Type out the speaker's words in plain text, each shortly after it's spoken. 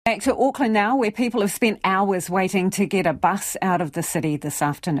Back to Auckland now, where people have spent hours waiting to get a bus out of the city this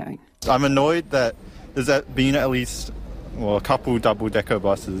afternoon. I'm annoyed that there's been at least a couple double-decker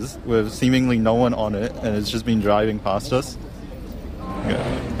buses with seemingly no one on it, and it's just been driving past us.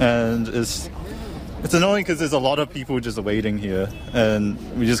 And it's annoying because there's a lot of people just waiting here, and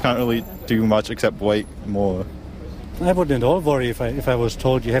we just can't really do much except wait more. I wouldn't at all worry if I was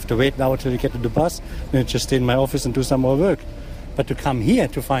told you have to wait now until you get to the bus, then just stay in my office and do some more work. But to come here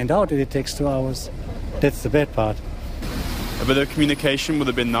to find out that it takes 2 hours, that's the bad part. A bit of communication would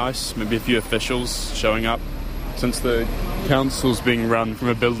have been nice, maybe a few officials showing up, since the council's being run from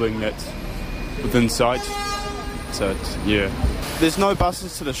a building that's within sight. So, yeah. There's no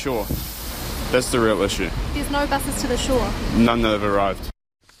buses to the shore. That's the real issue. There's no buses to the shore? None that have arrived.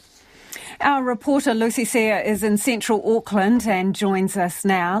 Our reporter Lucy Sear is in central Auckland and joins us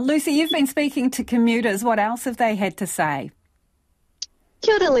now. Lucy, you've been speaking to commuters. What else have they had to say?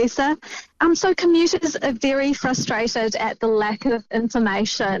 Kia ora, Lisa. So commuters are very frustrated at the lack of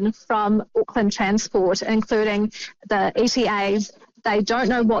information from Auckland Transport, including the ETAs. They don't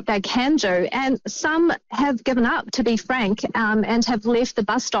know what they can do, and some have given up, to be frank, and have left the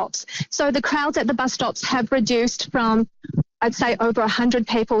bus stops. So the crowds at the bus stops have reduced from, I'd say, over 100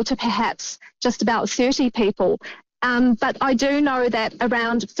 people to perhaps just about 30 people. But I do know that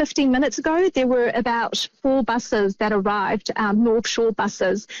around 15 minutes ago, there were about 4 buses that arrived, North Shore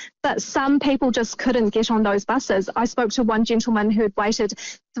buses, but some people just couldn't get on those buses. I spoke to one gentleman who had waited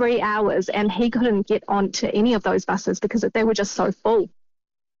 3 hours and he couldn't get onto any of those buses because they were just so full.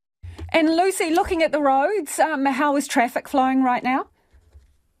 And Lucy, looking at the roads, how is traffic flowing right now?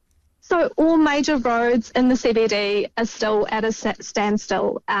 So all major roads in the CBD are still at a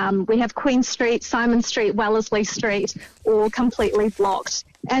standstill. We have Queen Street, Simon Street, Wellesley Street, all completely blocked.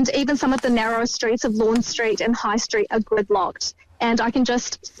 And even some of the narrow streets of Lawn Street and High Street are gridlocked. And I can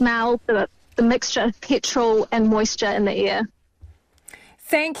just smell the mixture of petrol and moisture in the air.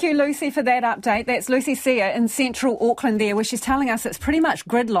 Thank you, Lucy, for that update. That's Lucy Sear in central Auckland there, where she's telling us it's pretty much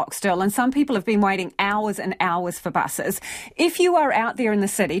gridlock still, and some people have been waiting hours and hours for buses. If you are out there in the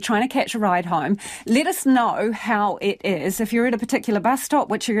city trying to catch a ride home, let us know how it is. If you're at a particular bus stop,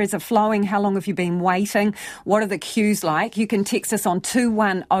 which areas are flowing, how long have you been waiting, what are the queues like? You can text us on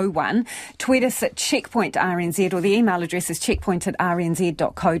 2101, tweet us at checkpointrnz, or the email address is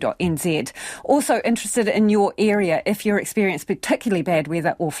checkpoint@rnz.co.nz. Also interested in your area, if you're experiencing particularly bad weather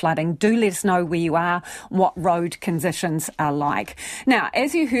or flooding, do let us know where you are, what road conditions are like. Now,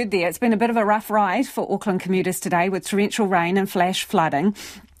 as you heard there, it's been a bit of a rough ride for Auckland commuters today with torrential rain and flash flooding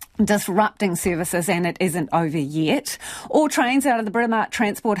disrupting services, and it isn't over yet. All trains out of the Britomart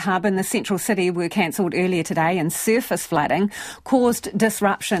Transport hub in the central city were cancelled earlier today, and surface flooding caused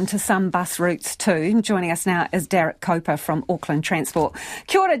disruption to some bus routes too. Joining us now is Darek Koper from Auckland Transport.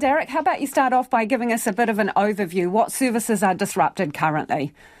 Kia ora, Darek. How about you start off by giving us a bit of an overview? What services are disrupted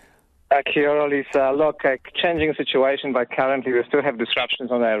currently? Kia ora, Lisa. Look, changing situation, but currently we still have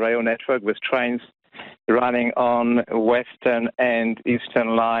disruptions on our rail network with trains running on western and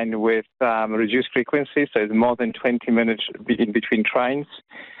eastern line with reduced frequency, so it's more than 20 minutes in between trains.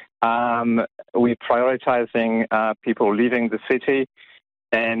 We're prioritizing people leaving the city,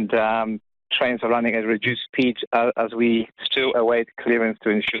 and trains are running at reduced speed as we still await clearance to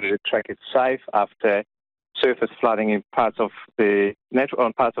ensure that the track is safe after surface flooding in parts of the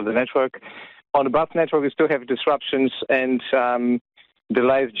network. On the bus network, we still have disruptions and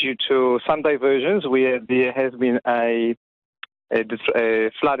delays due to some diversions where there has been a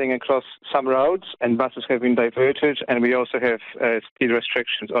flooding across some roads and buses have been diverted, and we also have speed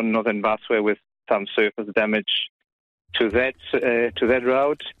restrictions on Northern Busway with some surface damage to that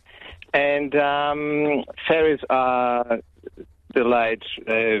road. And ferries are delayed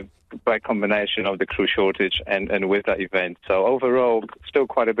by combination of the crew shortage and weather events. So overall, still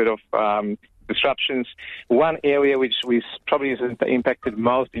quite a bit of disruptions. One area which probably is impacted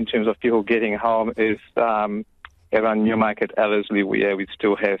most in terms of people getting home is around Newmarket, Ellerslie, where we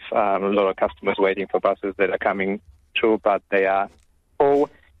still have a lot of customers waiting for buses that are coming through, but they are full.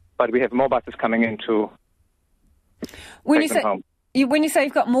 But we have more buses coming in to take them home. When you say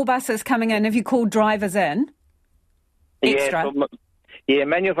you've got more buses coming in, have you called drivers in? Extra? Yeah,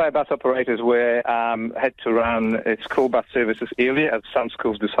 many of our bus operators had to run school bus services earlier, as some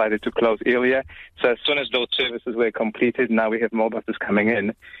schools decided to close earlier. So as soon as those services were completed, now we have more buses coming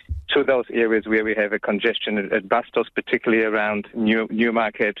in to those areas where we have a congestion at bus stops, particularly around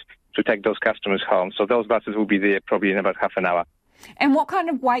Newmarket, to take those customers home. So those buses will be there probably in about half an hour. And what kind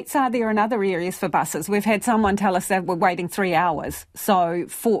of waits are there in other areas for buses? We've had someone tell us that we're waiting 3 hours. So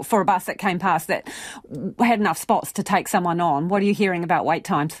for a bus that came past that had enough spots to take someone on, what are you hearing about wait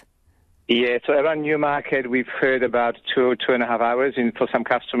times? Yeah, so around Newmarket, we've heard about 2.5 hours for some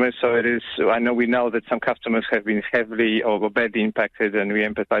customers. So it is. We know that some customers have been heavily or badly impacted, and we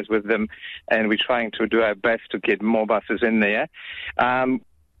empathise with them. And we're trying to do our best to get more buses in there.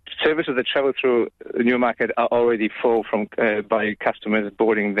 Services that travel through Newmarket are already full by customers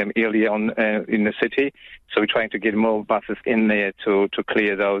boarding them early on in the city. So we're trying to get more buses in there to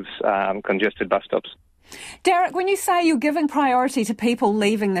clear those congested bus stops. Darek, when you say you're giving priority to people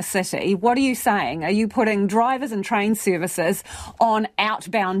leaving the city, what are you saying? Are you putting drivers and train services on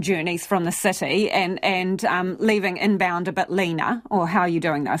outbound journeys from the city and leaving inbound a bit leaner, or how are you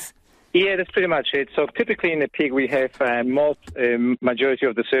doing this? Yeah, that's pretty much it. So typically in the peak we have majority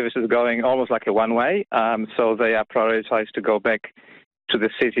of the services going almost like a one-way. So they are prioritised to go back to the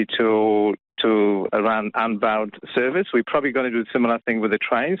city to run unbound service. We're probably going to do a similar thing with the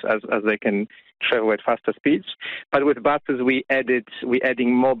trains as they can travel at faster speeds. But with buses, we're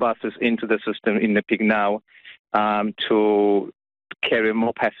adding more buses into the system in the peak now to carry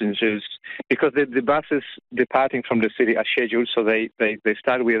more passengers, because the buses departing from the city are scheduled, so they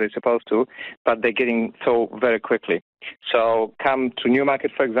start where they're supposed to, but they're getting full very quickly. So come to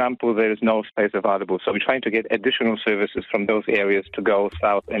Newmarket, for example, there is no space available. So we're trying to get additional services from those areas to go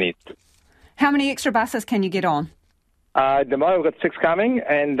south and east. How many extra buses can you get on? At the moment, we've got 6 coming,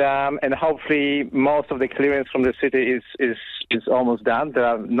 and hopefully most of the clearance from the city is almost done. There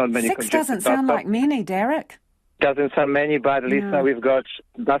are not many. 6 doesn't sound like many, Darek. Doesn't sound many, but Lisa, we've got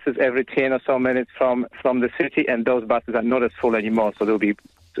buses every 10 or so minutes from the city, and those buses are not as full anymore. So there'll be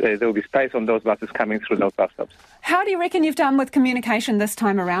space on those buses coming through those bus stops. How do you reckon you've done with communication this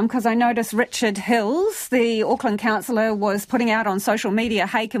time around? Because I noticed Richard Hills, the Auckland councillor, was putting out on social media,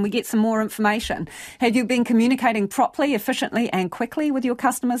 hey, can we get some more information? Have you been communicating properly, efficiently and quickly with your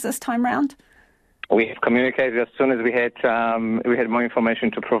customers this time round? We have communicated as soon as we had more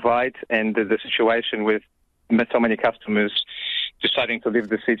information to provide, and the situation with so many customers deciding to leave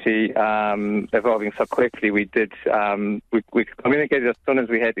the city evolving so quickly, we communicated as soon as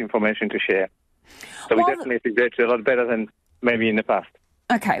we had information to share. So we definitely think that's a lot better than maybe in the past.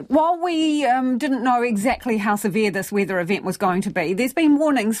 Okay. While we didn't know exactly how severe this weather event was going to be, there's been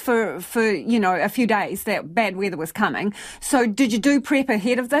warnings for a few days that bad weather was coming. So did you do prep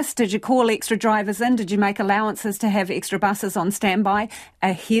ahead of this? Did you call extra drivers in? Did you make allowances to have extra buses on standby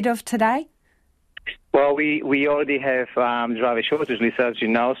ahead of today? Well, we already have driver shortage, Lisa, as you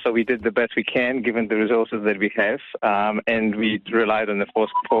know, so we did the best we can given the resources that we have, and we relied on the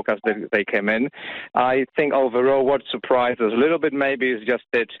forecast that they came in. I think overall what surprised us a little bit maybe is just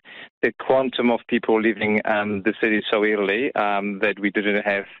that the quantum of people leaving the city so early, that we didn't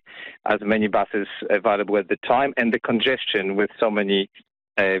have as many buses available at the time, and the congestion with so many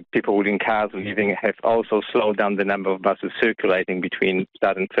people in cars leaving have also slowed down the number of buses circulating between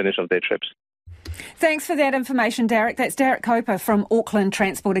start and finish of their trips. Thanks for that information, Darek. That's Darek Koper from Auckland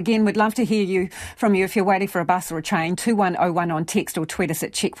Transport. Again, we'd love to hear from you if you're waiting for a bus or a train. 2101 on text or tweet us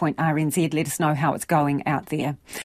at Checkpoint RNZ. Let us know how it's going out there.